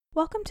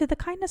Welcome to the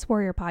Kindness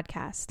Warrior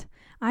podcast.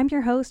 I'm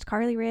your host,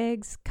 Carly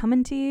Riggs,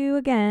 coming to you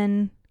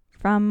again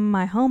from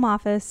my home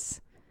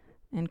office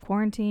in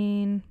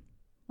quarantine,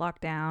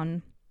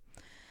 lockdown.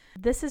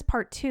 This is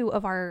part 2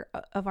 of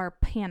our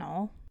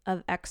panel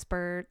of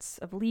experts,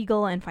 of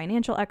legal and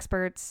financial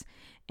experts.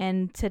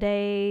 And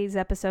today's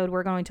episode,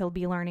 we're going to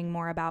be learning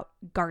more about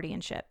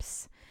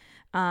guardianships.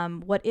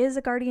 What is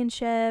a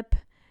guardianship?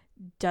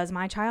 Does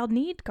my child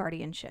need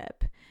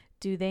guardianship?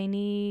 Do they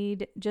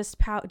need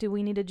do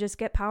we need to just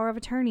get power of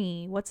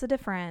attorney? What's the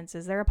difference?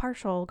 Is there a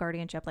partial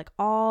guardianship? Like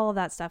all of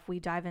that stuff, we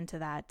dive into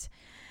that.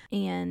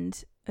 And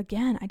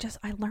again,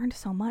 I learned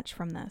so much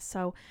from this.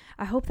 So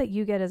I hope that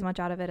you get as much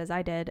out of it as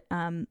I did.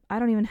 I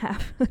don't even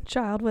have a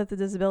child with a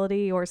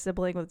disability or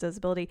sibling with a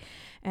disability.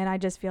 And I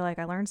just feel like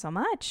I learned so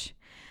much.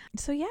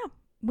 So yeah,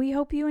 we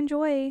hope you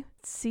enjoy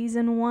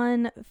season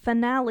 1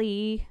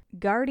 finale,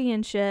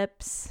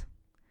 Guardianships.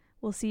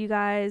 We'll see you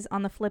guys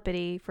on the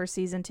flippity for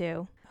season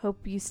 2.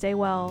 Hope you stay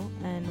well,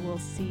 and we'll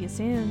see you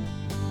soon.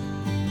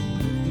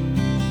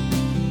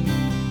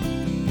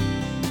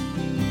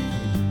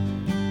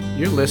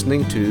 You're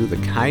listening to the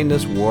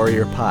Kindness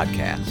Warrior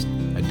podcast,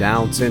 a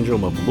Down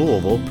Syndrome of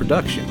Louisville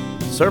production,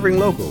 serving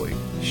locally,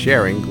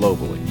 sharing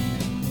globally.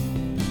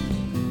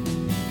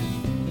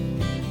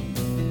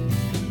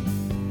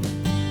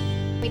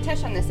 We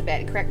touched on this a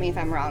bit, correct me if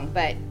I'm wrong,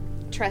 but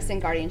trust and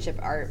guardianship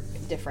are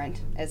different.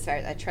 As far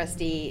as a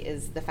trustee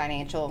is the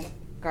financial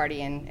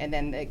guardian, and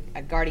then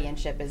a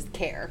guardianship is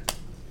care,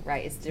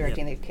 right? It's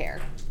directing the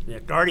care. Yeah,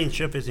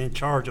 guardianship is in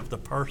charge of the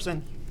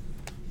person.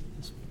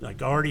 A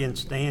guardian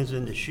stands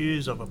in the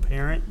shoes of a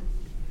parent.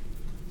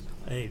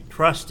 A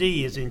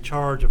trustee is in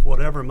charge of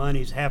whatever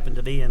monies happen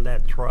to be in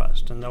that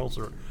trust, and those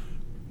are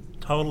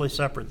totally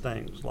separate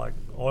things, like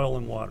oil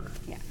and water.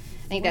 Yeah,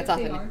 I think What that's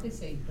if often. they are the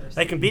same person?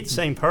 They can be the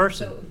same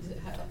person. So,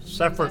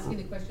 Separate. I'm asking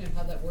the question of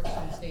how that works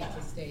from state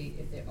to state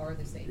if they are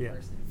the same Yeah.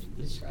 person.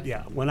 the trustee.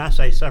 Yeah, when I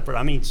say separate,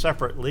 I mean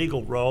separate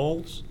legal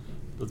roles.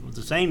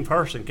 The same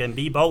person can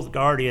be both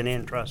guardian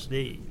and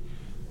trustee,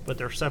 but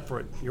they're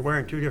separate. You're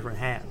wearing two different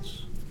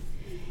hats.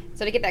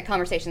 So to get that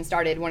conversation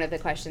started, one of the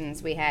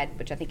questions we had,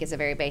 which I think is a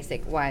very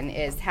basic one,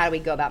 is how do we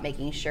go about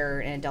making sure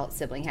an adult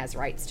sibling has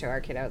rights to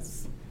our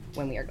kiddos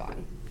when we are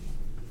gone?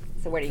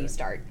 So where do you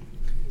start?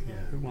 Yeah,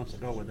 who wants to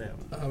go with that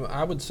one?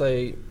 I would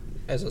say,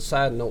 as a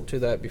side note to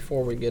that,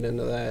 before we get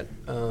into that,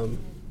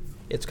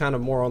 it's kind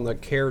of more on the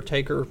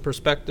caretaker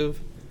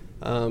perspective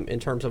in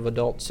terms of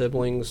adult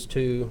siblings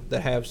too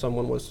that have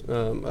someone with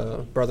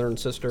a brother and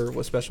sister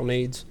with special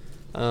needs.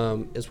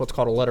 Is what's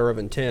called a letter of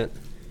intent.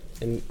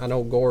 And I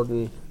know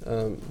Gordon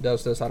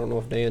does this. I don't know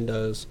if Dan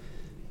does.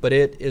 But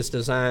it is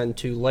designed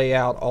to lay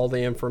out all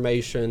the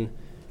information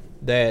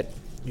that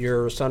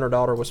your son or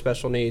daughter with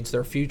special needs,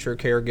 their future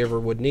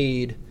caregiver, would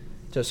need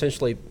to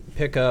essentially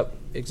pick up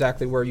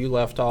exactly where you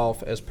left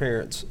off as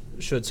parents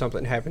should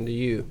something happen to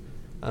you.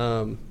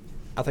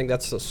 I think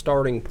that's the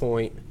starting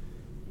point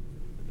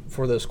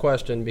for this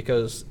question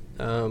because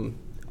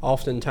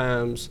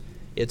oftentimes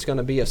it's going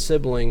to be a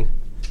sibling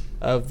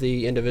of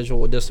the individual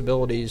with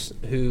disabilities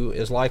who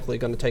is likely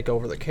going to take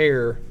over the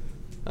care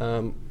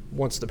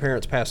once the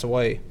parents pass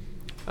away.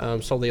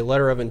 So the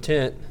letter of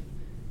intent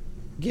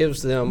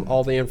gives them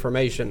all the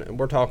information, and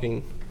we're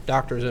talking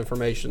doctor's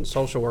information,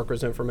 social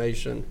worker's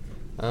information,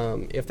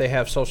 if they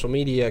have social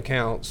media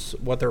accounts,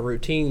 what their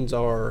routines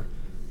are,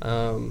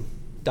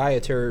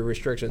 dietary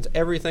restrictions,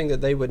 everything that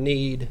they would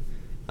need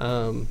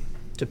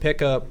to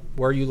pick up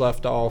where you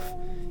left off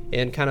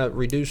and kind of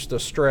reduce the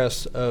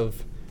stress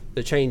of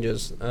the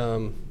changes.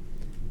 I'm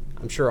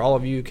sure all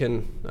of you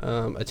can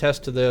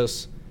attest to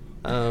this.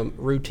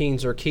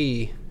 Routines are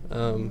key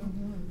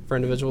for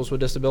individuals with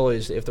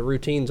disabilities. If the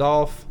routine's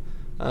off,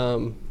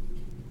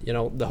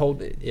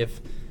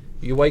 if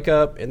you wake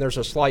up and there's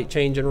a slight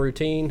change in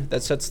routine,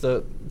 that sets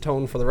the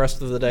tone for the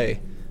rest of the day.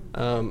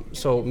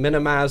 So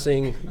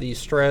minimizing the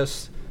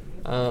stress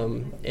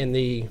and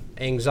the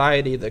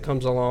anxiety that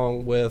comes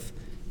along with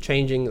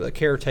changing the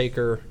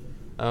caretaker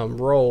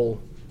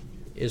role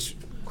is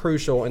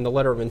crucial, and the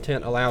letter of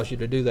intent allows you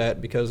to do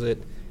that because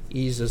it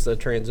eases the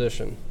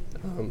transition.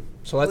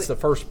 So that's the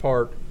first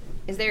part.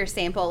 Is there a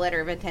sample letter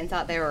of intent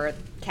out there or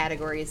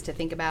categories to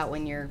think about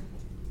when you're...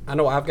 I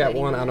know I've got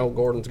one. I know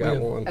Gordon's got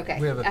one. Okay,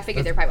 I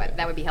figured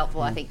that would be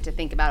helpful, I think, to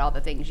think about all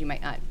the things you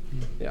might not...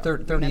 Yeah.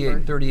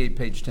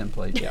 38-page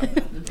template. Yeah.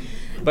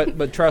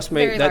 But trust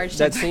me,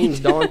 that seems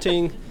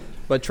daunting,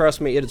 but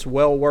trust me, it's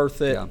well worth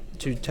it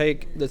to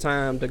take the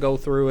time to go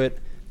through it,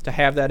 to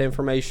have that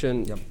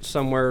information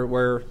somewhere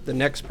where the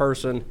next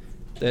person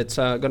that's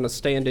going to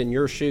stand in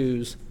your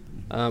shoes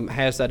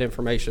has that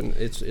information.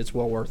 It's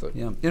well worth it.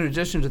 Yeah. In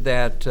addition to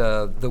that,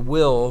 the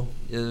will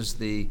is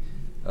the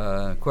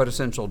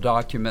quintessential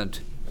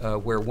document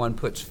where one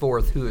puts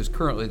forth who is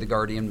currently the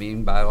guardian,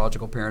 meaning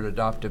biological parent,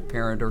 adoptive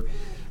parent, or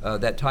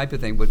that type of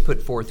thing, would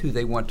put forth who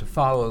they want to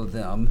follow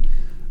them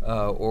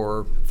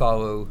or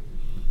follow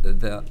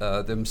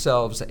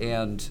themselves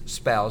and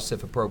spouse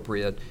if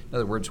appropriate. In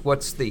other words,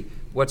 who's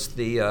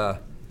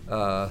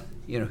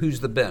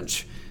the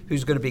bench?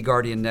 who's going to be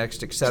guardian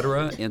next, et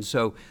cetera. And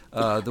so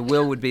the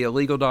will would be a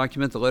legal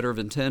document. The letter of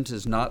intent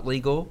is not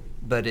legal,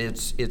 but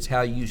it's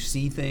how you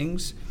see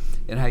things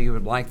and how you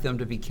would like them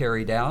to be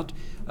carried out.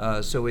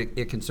 So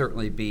it can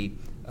certainly be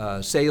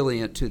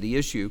salient to the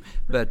issue,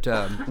 but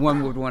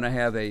one would want to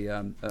have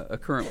a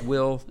current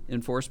will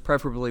enforced,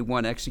 preferably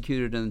one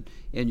executed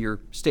in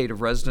your state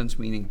of residence,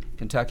 meaning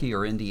Kentucky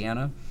or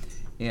Indiana,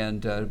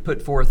 and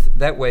put forth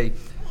that way.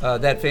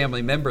 That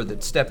family member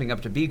that's stepping up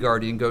to be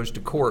guardian goes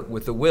to court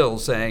with the will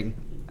saying,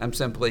 I'm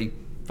simply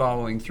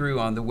following through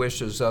on the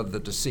wishes of the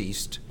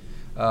deceased.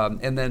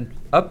 And then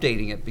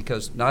updating it,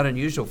 because not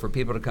unusual for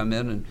people to come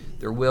in and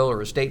their will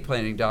or estate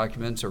planning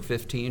documents are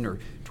 15 or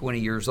 20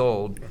 years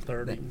old. Or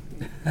 30.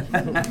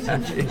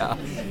 Yeah.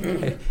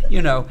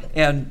 You know,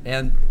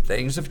 and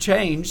things have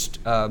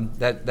changed,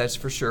 that's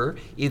for sure.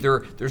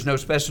 Either there's no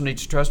special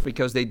needs trust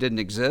because they didn't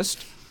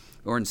exist,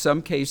 or in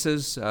some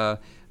cases,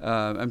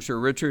 I'm sure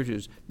Richard,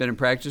 who's been in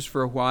practice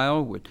for a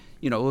while, would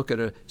look at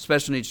a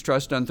special needs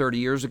trust done 30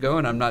 years ago,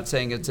 and I'm not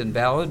saying it's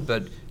invalid,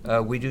 but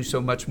we do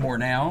so much more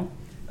now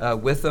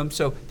with them.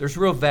 So there's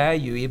real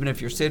value, even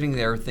if you're sitting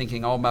there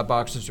thinking all my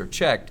boxes are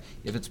checked.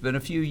 If it's been a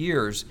few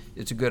years,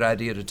 it's a good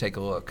idea to take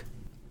a look.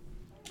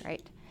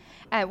 Right.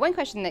 One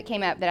question that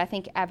came up that I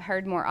think I've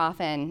heard more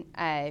often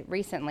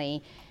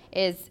recently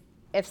is,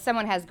 if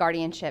someone has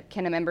guardianship,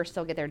 can a member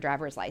still get their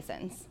driver's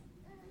license?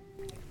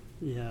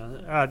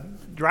 Yeah,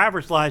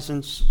 driver's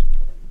license,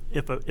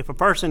 if a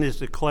person is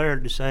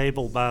declared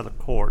disabled by the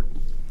court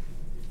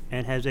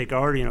and has a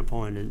guardian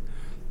appointed,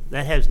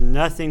 that has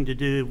nothing to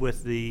do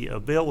with the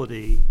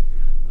ability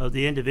of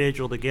the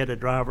individual to get a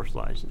driver's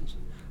license.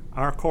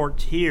 Our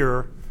courts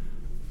here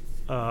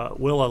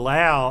will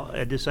allow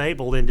a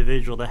disabled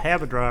individual to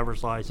have a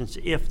driver's license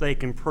if they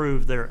can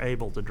prove they're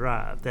able to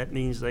drive. That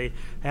means they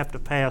have to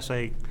pass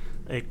a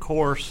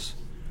course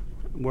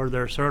where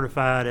they're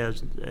certified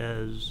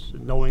as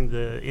knowing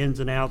the ins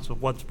and outs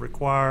of what's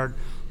required,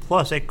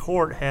 plus a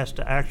court has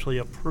to actually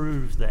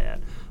approve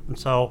that. And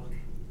so,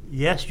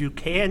 yes, you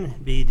can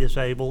be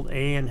disabled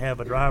and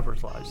have a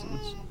driver's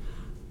license.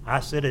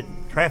 I sit at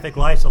traffic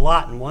lights a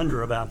lot and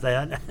wonder about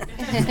that,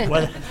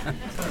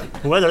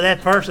 whether that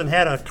person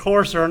had a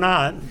course or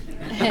not.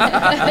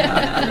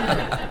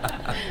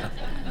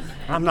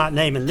 I'm not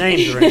naming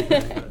names or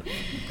anything.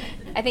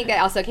 I think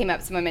that also came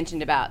up, someone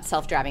mentioned about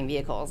self-driving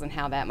vehicles and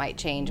how that might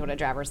change what a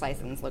driver's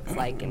license looks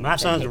like. And my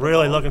son's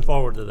really looking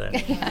forward to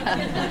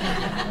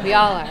that. We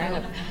all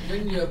are.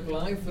 When you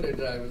apply for a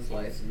driver's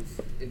license,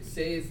 it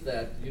says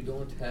that you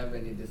don't have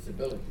any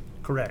disability.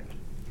 Correct.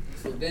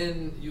 So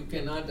then you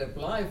cannot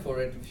apply for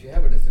it if you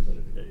have a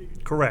disability.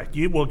 Correct.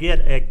 You will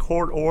get a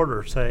court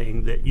order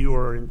saying that you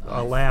are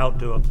allowed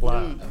to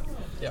apply.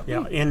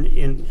 Yeah.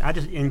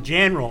 In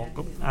general,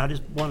 I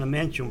just want to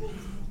mention,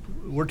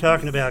 we're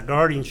talking about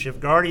guardianship.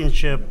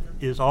 Guardianship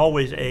is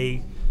always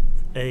a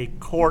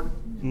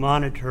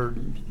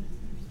court-monitored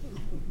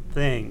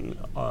thing.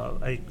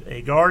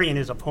 A guardian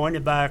is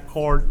appointed by a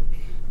court.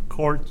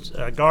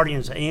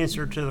 Guardians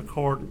answer to the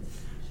court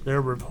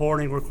their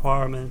reporting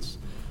requirements.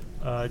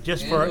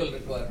 Just for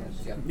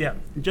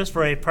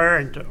a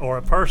parent or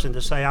a person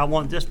to say, I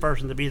want this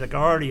person to be the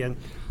guardian,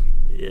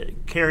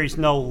 it carries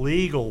no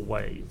legal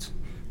weight.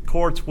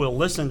 Courts will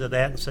listen to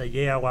that and say,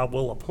 yeah, well,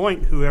 we'll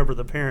appoint whoever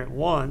the parent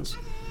wants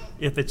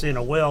if it's in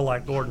a will,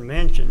 like Gordon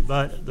mentioned,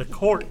 but the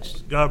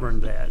courts govern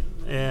that.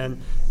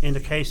 And in the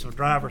case of a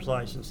driver's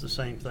license, the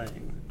same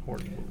thing.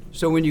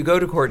 So when you go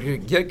to court, you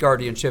get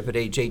guardianship at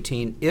age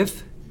 18,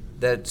 if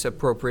that's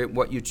appropriate,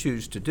 what you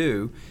choose to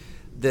do,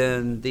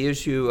 then the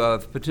issue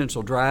of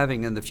potential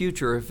driving in the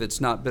future, if it's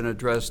not been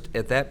addressed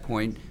at that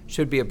point,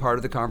 should be a part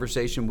of the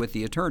conversation with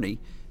the attorney,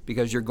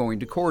 because you're going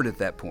to court at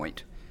that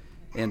point.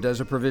 And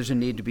does a provision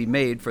need to be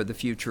made for the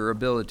future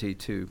ability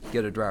to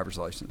get a driver's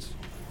license?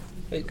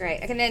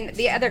 Great. And then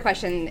the other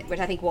question, which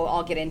I think we'll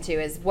all get into,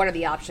 is what are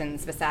the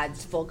options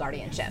besides full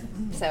guardianship?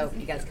 So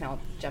you guys can all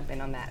jump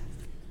in on that.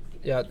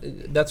 Yeah,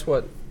 that's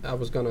what I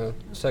was going to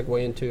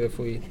segue into if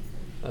we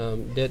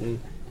didn't.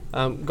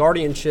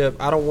 Guardianship,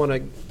 I don't want to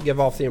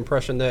give off the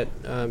impression that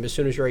as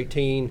soon as you're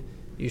 18,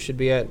 you should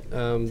be at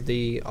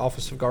the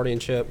Office of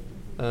Guardianship,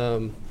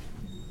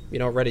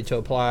 ready to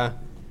apply.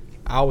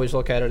 I always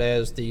look at it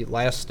as the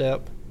last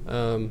step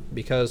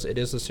because it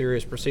is a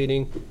serious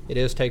proceeding. It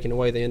is taking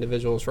away the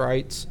individual's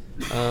rights.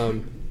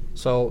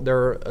 So there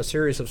are a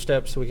series of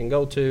steps we can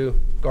go to,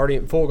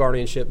 full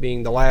guardianship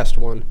being the last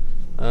one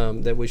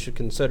that we should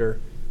consider.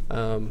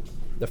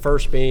 The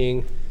first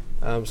being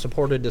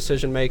supported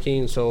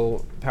decision-making,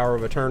 so power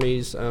of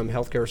attorneys,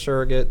 healthcare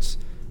surrogates,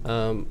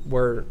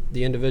 where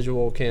the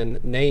individual can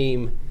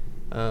name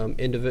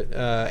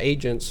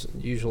agents,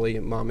 usually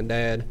mom and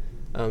dad,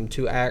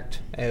 to act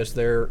as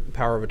their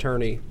power of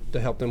attorney to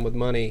help them with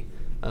money,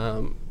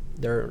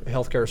 their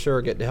healthcare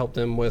surrogate to help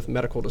them with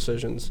medical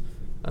decisions,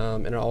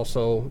 and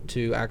also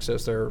to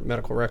access their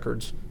medical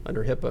records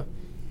under HIPAA.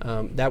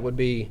 That would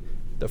be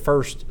the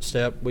first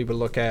step we would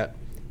look at.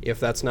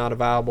 If that's not a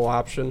viable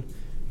option,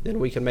 then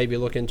we can maybe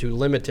look into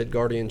limited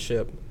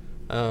guardianship,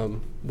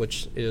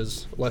 which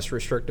is less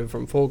restrictive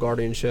from full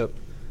guardianship,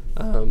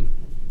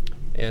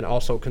 and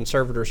also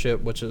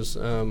conservatorship, which is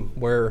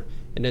where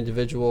an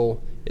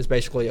individual is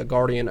basically a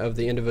guardian of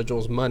the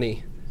individual's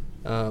money.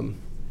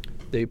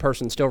 The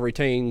person still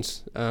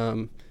retains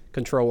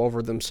control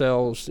over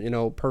themselves,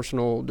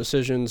 personal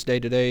decisions,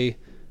 day-to-day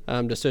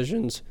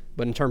decisions,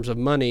 but in terms of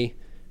money,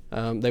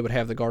 they would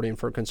have the guardian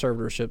for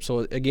conservatorship. So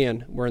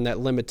again, we're in that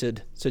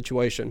limited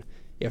situation.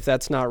 If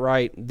that's not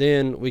right,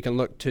 then we can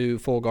look to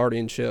full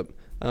guardianship.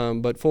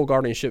 But full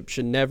guardianship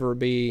should never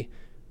be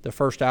the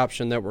first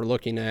option that we're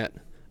looking at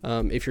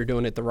if you're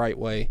doing it the right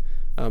way.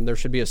 There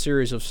should be a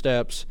series of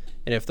steps,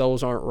 and if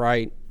those aren't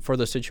right for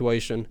the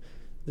situation,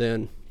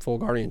 then full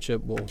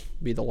guardianship will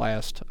be the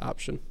last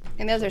option.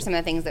 And those are some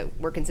of the things that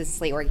we're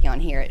consistently working on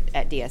here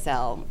at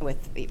DSL, with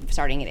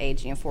starting at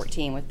age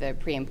 14 with the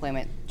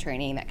pre-employment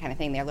training, that kind of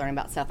thing. They're learning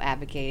about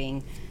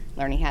self-advocating,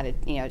 learning how to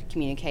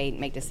communicate,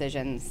 make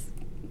decisions,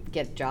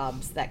 get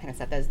jobs, that kind of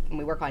stuff. And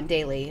we work on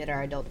daily at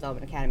our Adult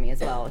Development Academy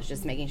as well. It's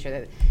just making sure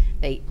that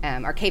they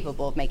are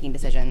capable of making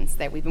decisions.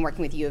 That we've been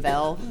working with U of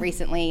L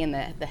recently, and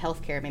the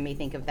healthcare made me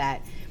think of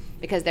that,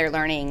 because they're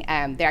learning,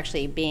 they're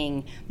actually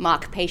being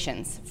mock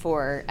patients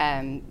for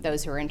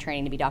those who are in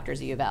training to be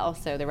doctors at U of L.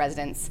 So the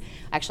residents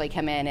actually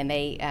come in and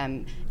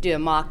they do a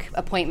mock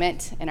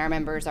appointment, and our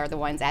members are the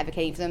ones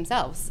advocating for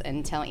themselves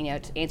and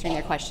answering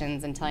their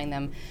questions and telling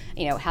them,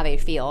 how they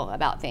feel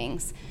about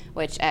things.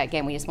 Which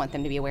again, we just want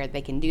them to be aware that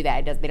they can do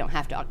that. They don't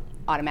have to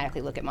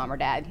automatically look at mom or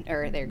dad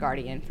or their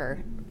guardian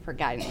for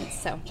guidance.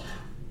 So.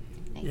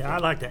 Yeah,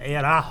 I'd like to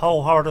add, I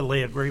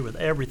wholeheartedly agree with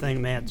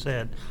everything Matt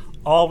said.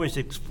 Always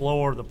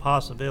explore the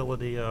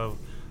possibility of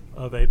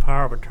a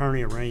power of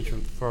attorney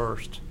arrangement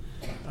first.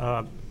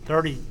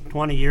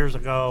 20 years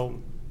ago,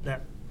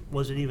 that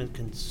wasn't even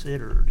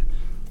considered.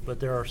 But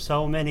there are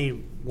so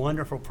many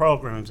wonderful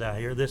programs out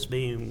here, this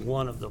being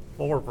one of the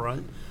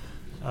forefront,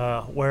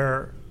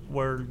 where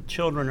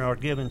children are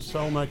given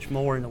so much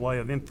more in the way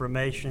of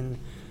information,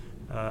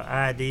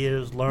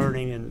 ideas,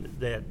 learning, and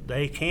that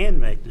they can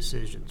make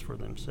decisions for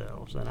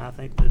themselves. And I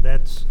think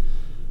that's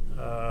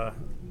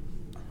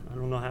I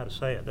don't know how to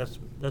say it. That's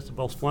the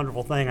most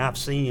wonderful thing I've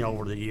seen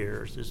over the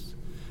years. Just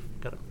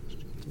got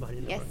somebody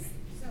in there. Yes.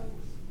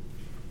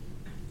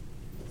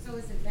 So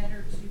is it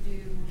better to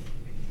do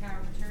power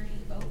of attorney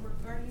over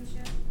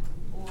guardianship,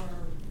 or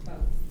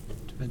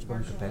both? Depends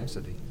upon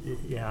capacity.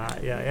 Yeah.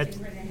 It's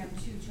where they have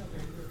two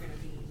children who are going to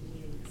be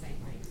needing the same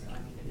thing, so I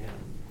need to know,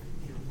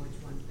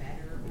 which one's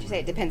better. Did you say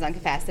it depends on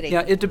capacity?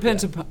 Yeah, it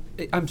depends upon.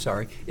 I'm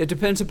sorry. It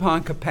depends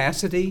upon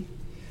capacity.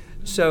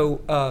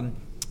 So.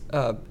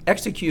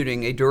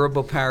 Executing a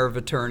durable power of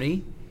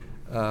attorney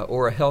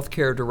or a health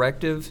care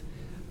directive,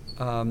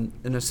 an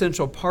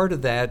essential part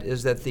of that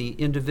is that the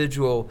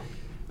individual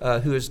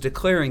who is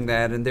declaring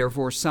that and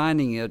therefore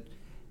signing it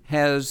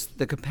has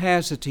the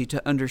capacity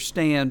to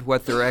understand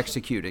what they're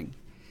executing.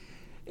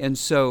 And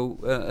so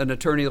an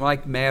attorney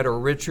like Matt or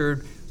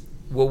Richard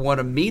will want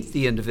to meet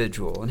the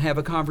individual and have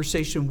a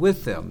conversation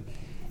with them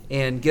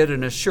and get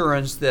an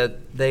assurance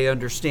that they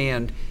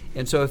understand.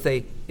 And so if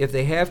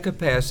they have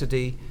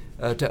capacity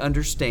to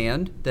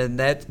understand, then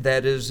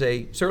that is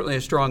certainly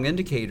a strong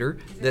indicator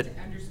that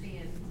to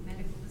understand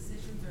medical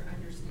decisions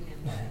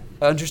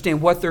or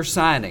understand what they're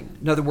signing.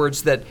 In other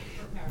words, that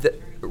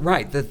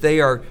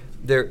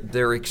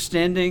they're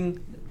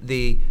extending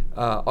the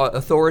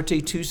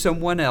authority to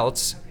someone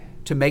else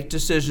to make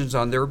decisions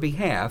on their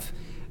behalf,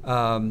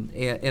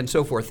 and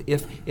so forth.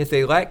 If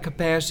they lack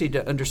capacity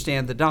to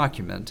understand the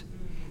document,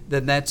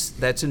 then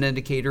that's an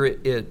indicator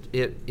it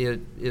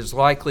is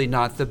likely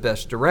not the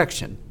best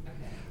direction.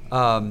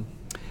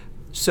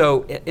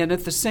 So, and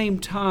at the same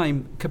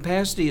time,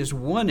 capacity is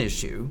one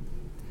issue.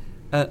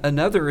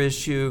 Another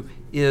issue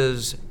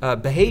is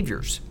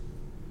behaviors.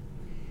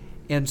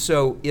 And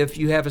so if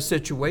you have a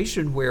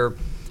situation where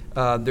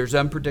there's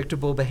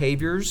unpredictable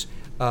behaviors,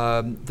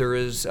 there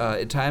is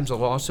at times a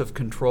loss of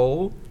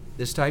control,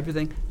 this type of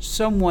thing,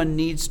 someone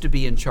needs to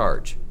be in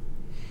charge.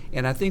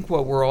 And I think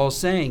what we're all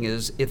saying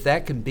is if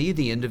that can be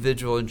the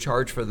individual in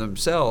charge for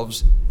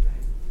themselves,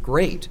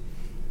 great.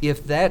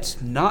 If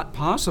that's not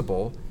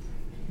possible,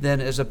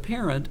 then as a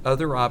parent,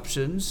 other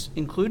options,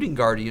 including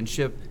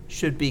guardianship,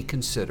 should be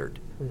considered.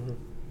 Mm-hmm.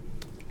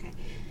 Okay.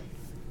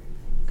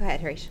 Go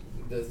ahead, Harish.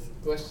 This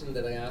question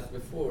that I asked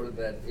before,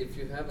 that if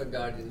you have a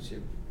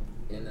guardianship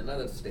in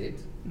another state,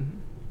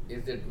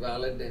 is it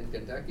valid in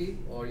Kentucky,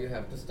 or you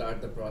have to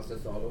start the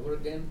process all over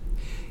again?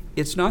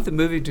 It's not that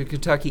moving to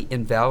Kentucky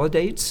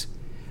invalidates,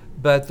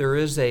 but there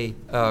is a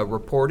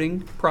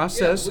reporting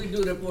process. Yeah, we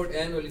do report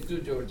annually to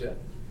Georgia.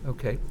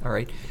 Okay, all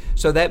right.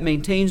 So that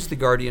maintains the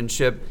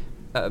guardianship.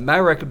 My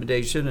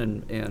recommendation,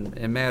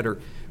 and Matt or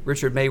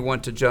Richard may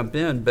want to jump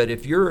in, but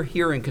if you're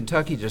here in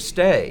Kentucky to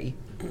stay,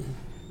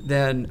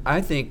 then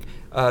I think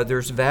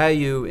there's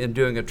value in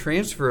doing a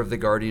transfer of the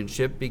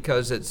guardianship,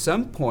 because at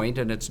some point,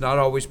 and it's not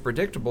always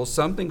predictable,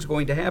 something's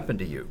going to happen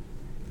to you.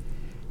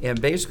 And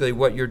basically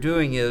what you're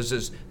doing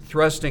is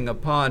thrusting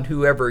upon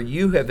whoever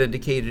you have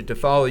indicated to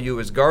follow you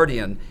as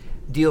guardian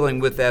dealing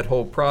with that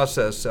whole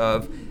process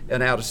of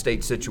an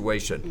out-of-state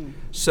situation.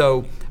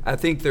 So I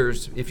think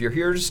if you're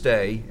here to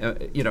stay,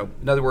 in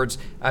other words,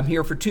 I'm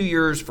here for 2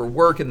 years for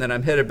work and then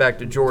I'm headed back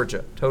to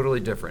Georgia, totally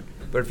different.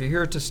 But if you're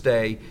here to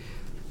stay,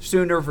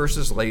 sooner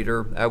versus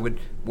later, I would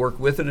work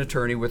with an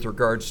attorney with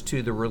regards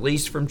to the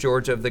release from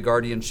Georgia of the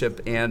guardianship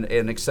and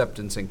an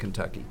acceptance in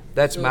Kentucky.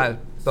 That's my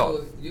thought.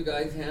 So you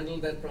guys handle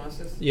that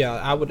process? Yeah,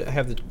 I would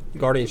have the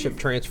guardianship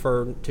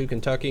transferred to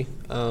Kentucky.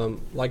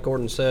 Like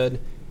Gordon said,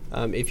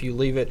 if you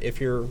leave it,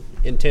 if your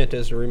intent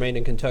is to remain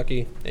in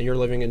Kentucky and you're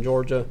living in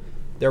Georgia,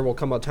 there will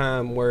come a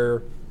time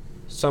where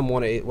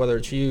someone, whether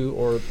it's you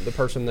or the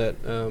person that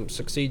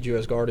succeeds you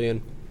as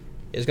guardian,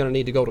 is going to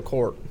need to go to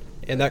court.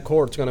 And that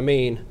court's going to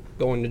mean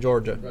going to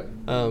Georgia.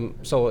 Right.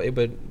 So it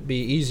would be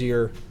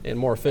easier and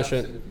more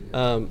efficient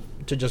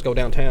to just go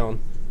downtown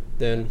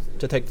than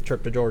to take the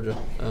trip to Georgia.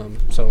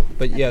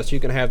 But yes, you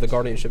can have the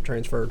guardianship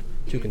transferred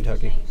to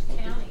Kentucky. Change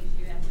counties,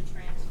 you have to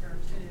transfer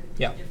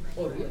to Yeah. different.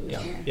 Oh,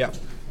 really? Yeah.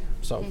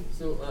 So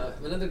So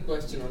another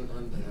question on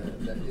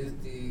that is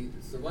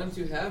so once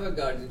you have a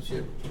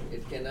guardianship,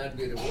 it cannot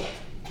be revoked.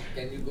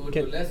 Can you go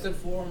to lesser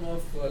form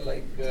of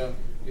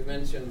you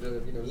mentioned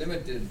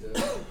limited?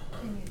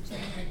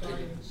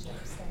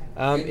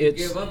 Can you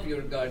it's give up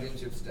your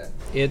guardianship status?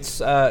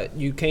 it's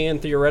you can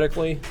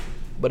theoretically,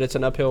 but it's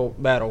an uphill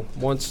battle.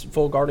 Once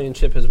full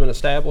guardianship has been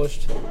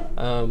established,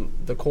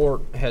 the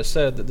court has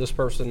said that this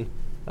person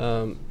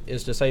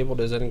is disabled,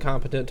 is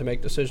incompetent to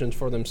make decisions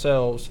for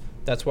themselves.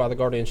 That's why the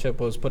guardianship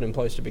was put in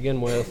place to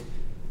begin with.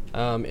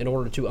 In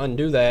order to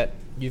undo that,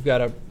 you've got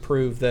to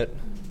prove that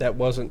that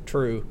wasn't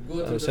true,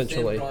 Go through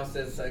essentially. the same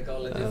process,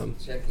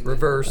 psychologist checking.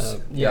 Reverse.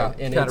 And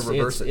kind of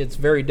reverse it. it's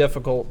very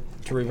difficult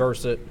to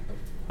reverse it.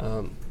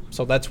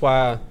 So that's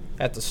why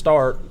at the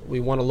start we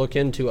want to look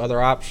into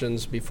other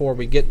options before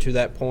we get to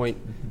that point,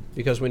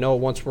 because we know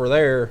once we're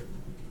there,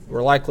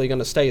 we're likely going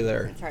to stay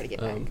there. It's hard to get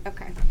back.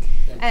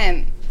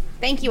 Okay.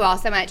 Thank you all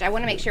so much. I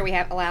want to make sure we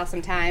allow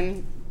some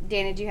time.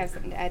 Dan, did you have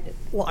something to add?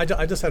 Well,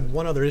 I just had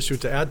one other issue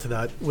to add to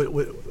that,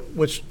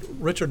 which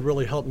Richard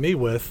really helped me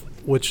with,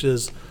 which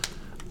is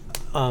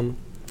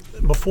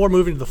before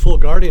moving to the full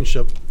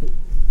guardianship,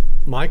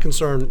 my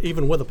concern,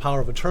 even with a power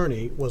of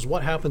attorney, was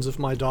what happens if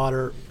my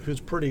daughter,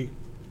 who's pretty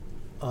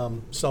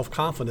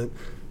self-confident,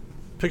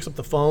 picks up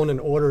the phone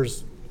and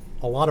orders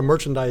a lot of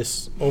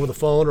merchandise over the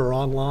phone or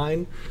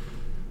online.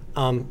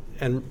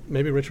 And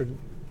maybe, Richard,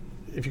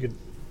 if you could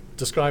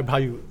describe how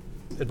you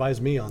advise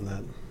me on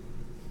that.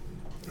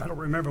 I don't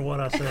remember what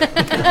I said.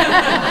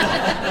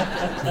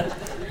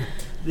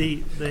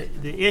 The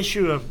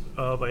issue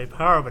of a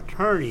power of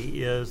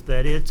attorney is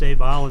that it's a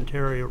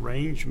voluntary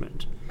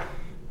arrangement.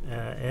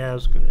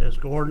 As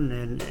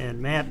Gordon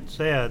and Matt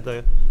said,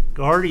 the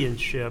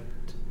guardianship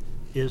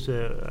is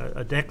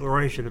a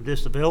declaration of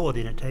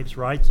disability, and it takes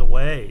rights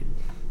away.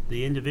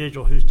 The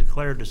individual who's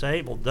declared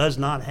disabled does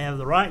not have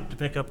the right to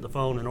pick up the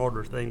phone and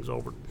order things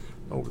over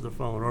the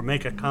phone, or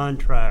make a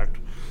contract,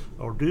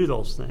 or do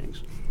those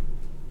things.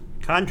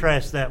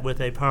 Contrast that with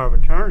a power of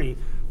attorney,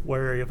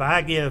 where if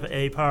I give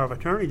a power of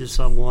attorney to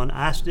someone,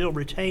 I still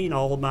retain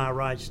all of my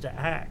rights to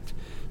act.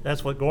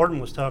 That's what Gordon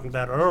was talking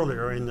about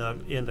earlier in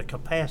the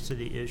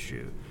capacity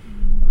issue.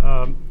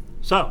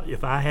 So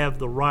if I have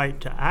the right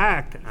to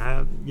act,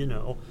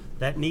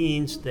 that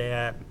means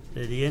that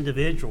the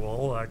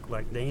individual,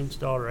 like Dan's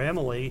daughter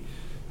Emily,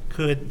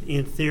 could,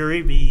 in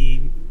theory,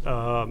 be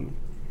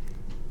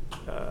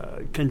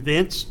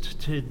convinced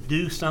to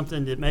do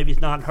something that maybe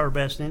is not in her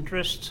best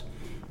interest.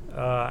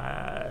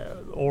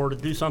 Or to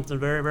do something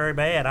very, very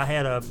bad. I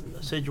had a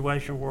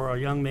situation where a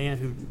young man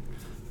who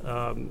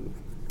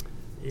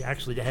he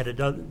actually had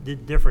a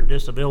different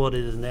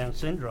disability than Down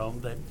syndrome,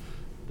 but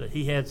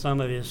he had some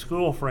of his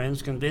school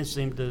friends convince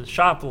him to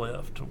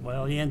shoplift.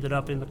 Well, he ended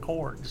up in the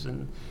courts,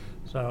 and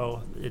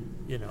so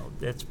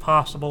it's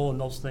possible,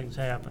 and those things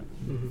happen.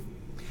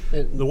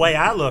 Mm-hmm. The way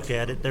I look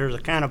at it, there's a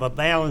kind of a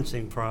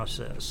balancing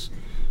process,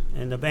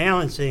 and the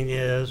balancing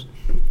is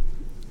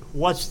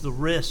what's the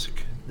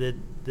risk that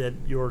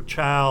your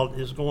child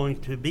is going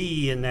to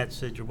be in that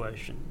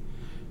situation.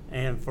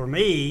 And for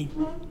me,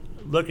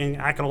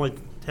 I can only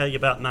tell you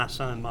about my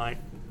son Mike,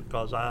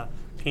 because I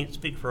can't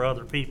speak for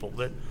other people,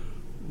 but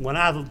when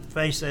I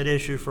faced that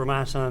issue for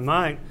my son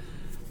Mike,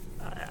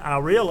 I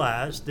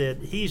realized that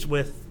he's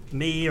with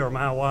me or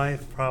my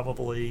wife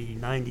probably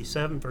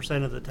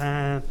 97% of the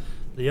time.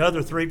 The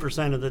other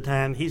 3% of the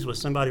time, he's with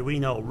somebody we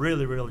know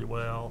really, really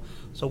well.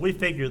 So we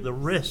figure the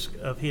risk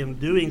of him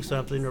doing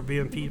something or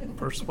being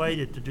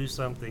persuaded to do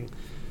something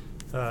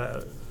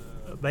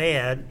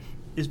bad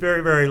is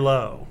very, very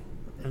low.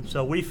 And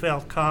so we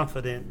felt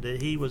confident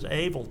that he was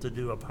able to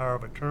do a power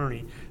of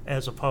attorney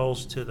as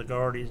opposed to the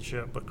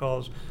guardianship,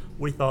 because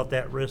we thought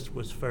that risk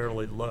was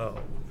fairly low.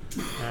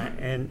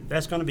 And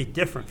that's going to be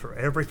different for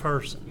every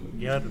person.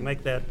 You have to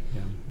make that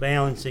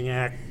balancing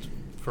act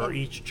for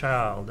each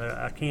child.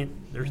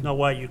 There's no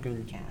way you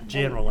can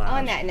generalize.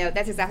 On that note,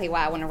 that's exactly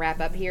why I want to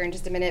wrap up here in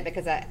just a minute,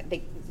 because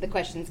the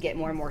questions get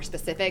more and more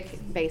specific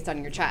based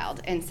on your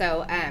child. And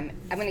so I'm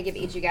going to give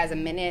each of you guys a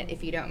minute,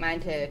 if you don't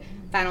mind, to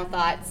final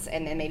thoughts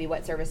and then maybe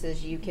what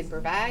services you can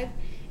provide.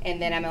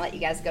 And then I'm going to let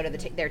you guys go to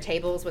their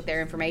tables with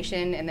their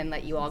information and then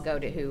let you all go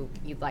to who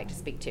you'd like to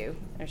speak to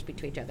or speak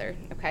to each other.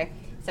 Okay?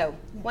 So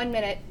 1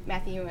 minute.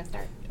 Matthew, you want to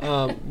start?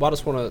 Well, I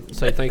just want to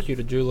say thank you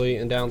to Julie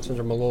and Down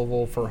Syndrome of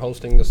Louisville for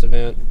hosting this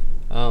event.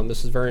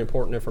 This is very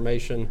important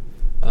information,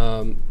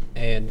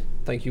 and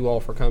thank you all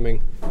for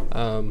coming.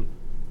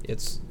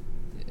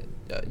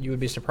 You would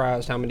be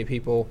surprised how many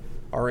people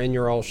are in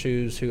your all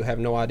shoes who have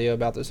no idea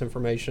about this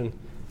information,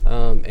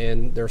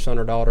 and their son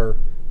or daughter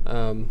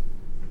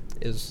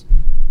is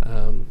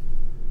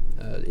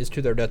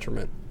to their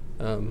detriment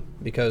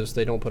because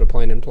they don't put a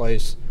plan in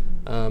place,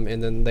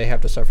 and then they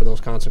have to suffer those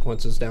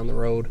consequences down the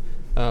road.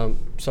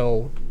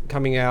 So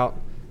coming out,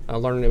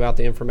 learning about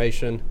the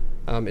information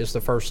is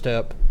the first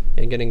step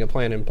in getting a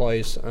plan in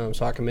place. So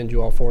I commend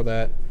you all for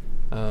that.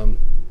 And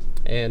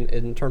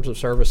in terms of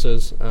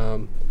services, I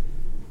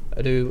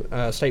do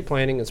estate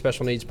planning and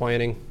special needs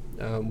planning,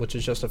 which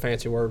is just a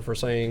fancy word for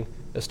saying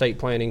estate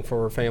planning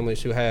for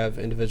families who have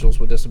individuals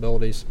with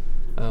disabilities.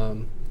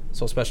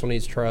 So special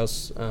needs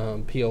trusts,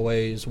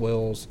 POAs,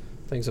 wills,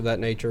 things of that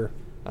nature.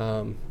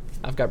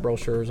 I've got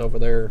brochures over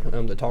there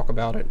that talk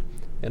about it,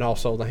 and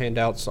also the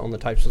handouts on the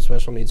types of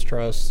special needs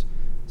trusts,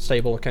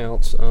 stable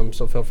accounts,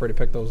 so feel free to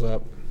pick those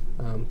up.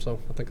 So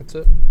I think that's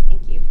it.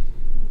 Thank you.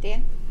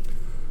 Dan?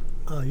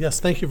 Yes,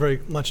 thank you very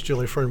much,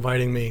 Julie, for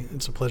inviting me.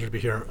 It's a pleasure to be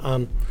here.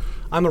 I'm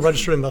a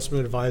registered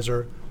investment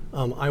advisor.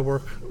 I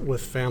work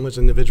with families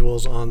and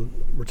individuals on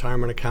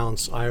retirement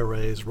accounts,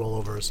 IRAs,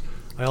 rollovers.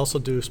 I also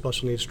do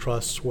special needs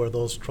trusts where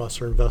those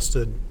trusts are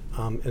invested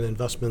in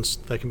investments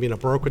that can be in a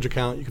brokerage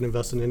account. You can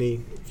invest in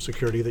any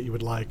security that you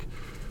would like.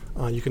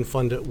 You can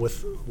fund it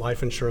with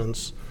life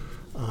insurance,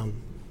 and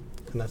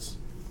that's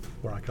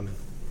where I come in.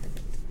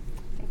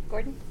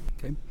 Gordon?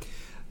 Okay.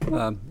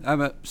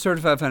 I'm a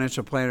certified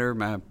financial planner.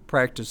 My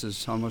practice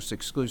is almost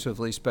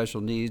exclusively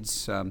special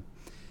needs,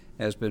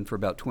 has been for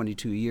about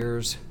 22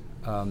 years.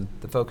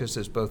 The focus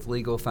is both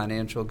legal,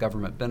 financial,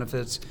 government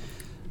benefits.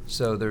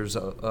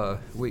 So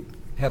we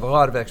have a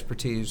lot of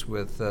expertise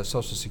with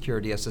Social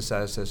Security,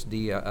 SSI,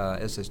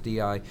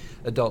 SSDI,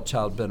 adult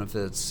child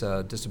benefits,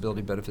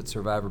 disability benefits,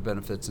 survivor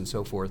benefits, and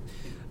so forth.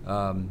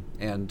 Have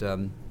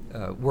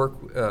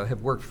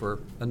worked for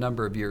a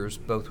number of years,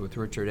 both with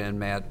Richard and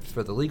Matt,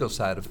 for the legal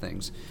side of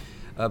things.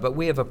 But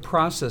we have a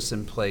process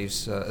in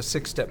place, a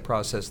 6-step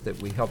process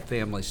that we help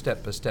families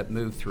step by step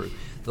move through.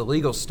 The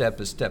legal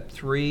step is step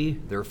 3.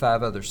 There are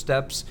 5 other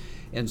steps.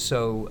 And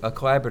so a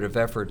collaborative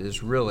effort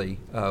is really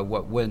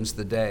what wins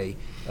the day,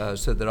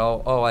 so that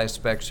all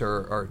aspects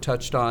are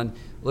touched on.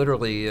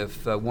 Literally,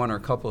 if one or a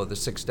couple of the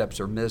 6 steps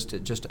are missed,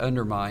 it just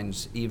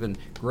undermines even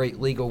great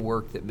legal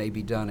work that may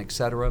be done, et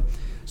cetera.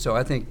 So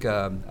I think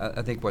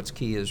what's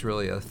key is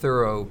really a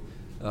thorough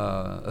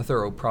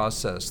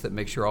process that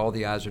makes sure all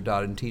the I's are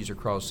dotted and T's are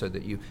crossed, so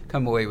that you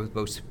come away with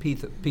both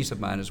peace of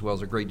mind as well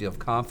as a great deal of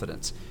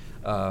confidence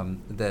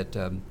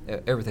that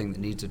everything that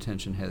needs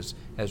attention has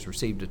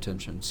received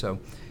attention. So,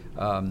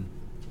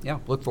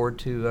 look forward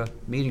to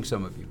meeting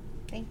some of you.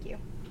 Thank you.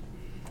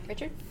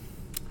 Richard?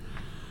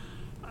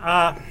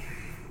 I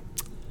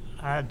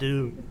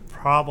do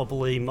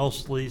probably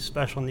mostly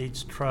special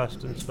needs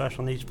trust and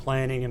special needs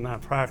planning in my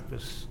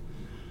practice.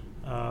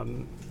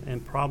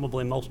 And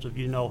probably most of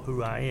you know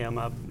who I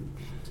am.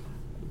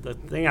 The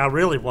thing I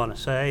really want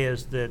to say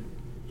is that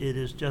it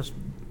is just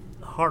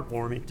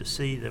heartwarming to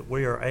see that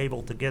we are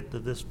able to get to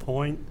this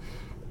point.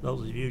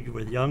 Those of you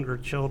with younger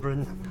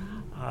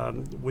children,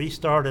 we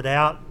started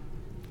out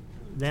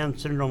Down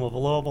Syndrome of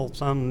Louisville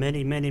some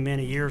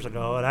many years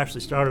ago. It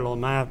actually started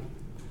on my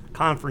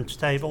conference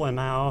table in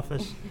my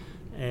office,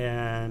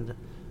 and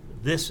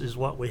this is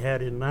what we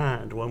had in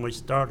mind when we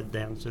started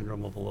Down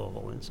Syndrome of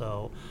Louisville. And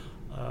so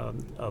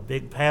a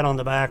big pat on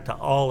the back to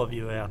all of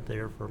you out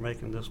there for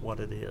making this what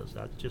it is.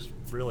 That's just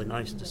really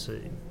nice to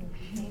see.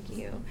 Thank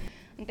you.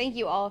 And thank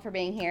you all for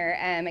being here.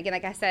 Again,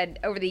 like I said,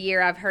 over the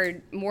year, I've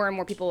heard more and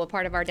more people a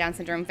part of our Down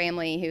syndrome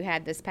family who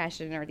had this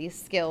passion or these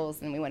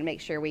skills, and we want to make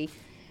sure we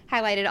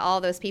highlighted all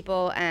those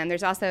people.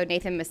 There's also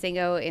Nathan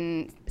Masingo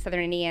in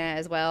Southern Indiana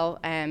as well,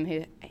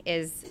 who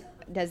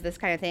does this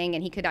kind of thing,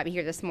 and he could not be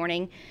here this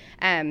morning.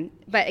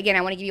 But again,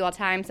 I want to give you all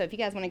time, so if you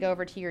guys want to go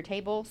over to your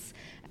tables.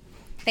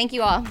 Thank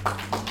you all.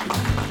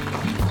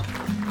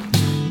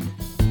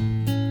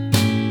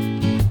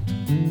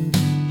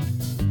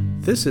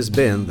 This has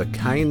been the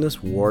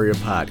Kindness Warrior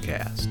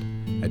Podcast,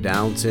 a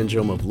Down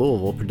Syndrome of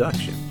Louisville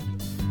production.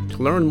 To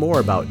learn more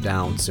about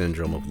Down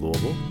Syndrome of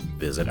Louisville,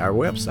 visit our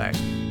website,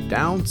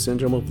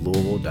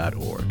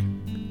 downsyndromeoflouisville.org.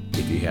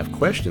 If you have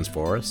questions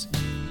for us,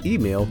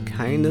 email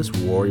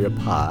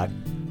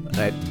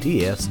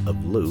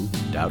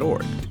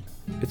kindnesswarriorpod@dsoflou.org.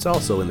 It's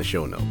also in the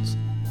show notes.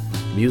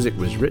 Music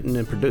was written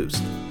and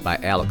produced by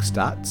Alex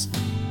Stotts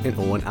and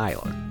Owen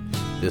Eiler.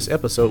 This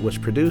episode was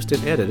produced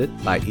and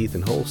edited by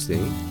Ethan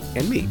Holstein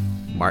and me,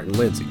 Martin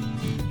Lindsay.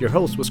 Your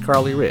host was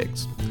Carly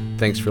Riggs.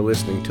 Thanks for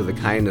listening to the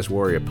Kindness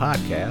Warrior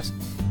Podcast.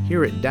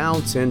 Here at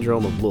Down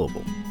Syndrome of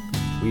Louisville,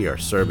 we are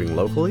serving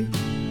locally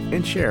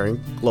and sharing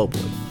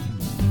globally.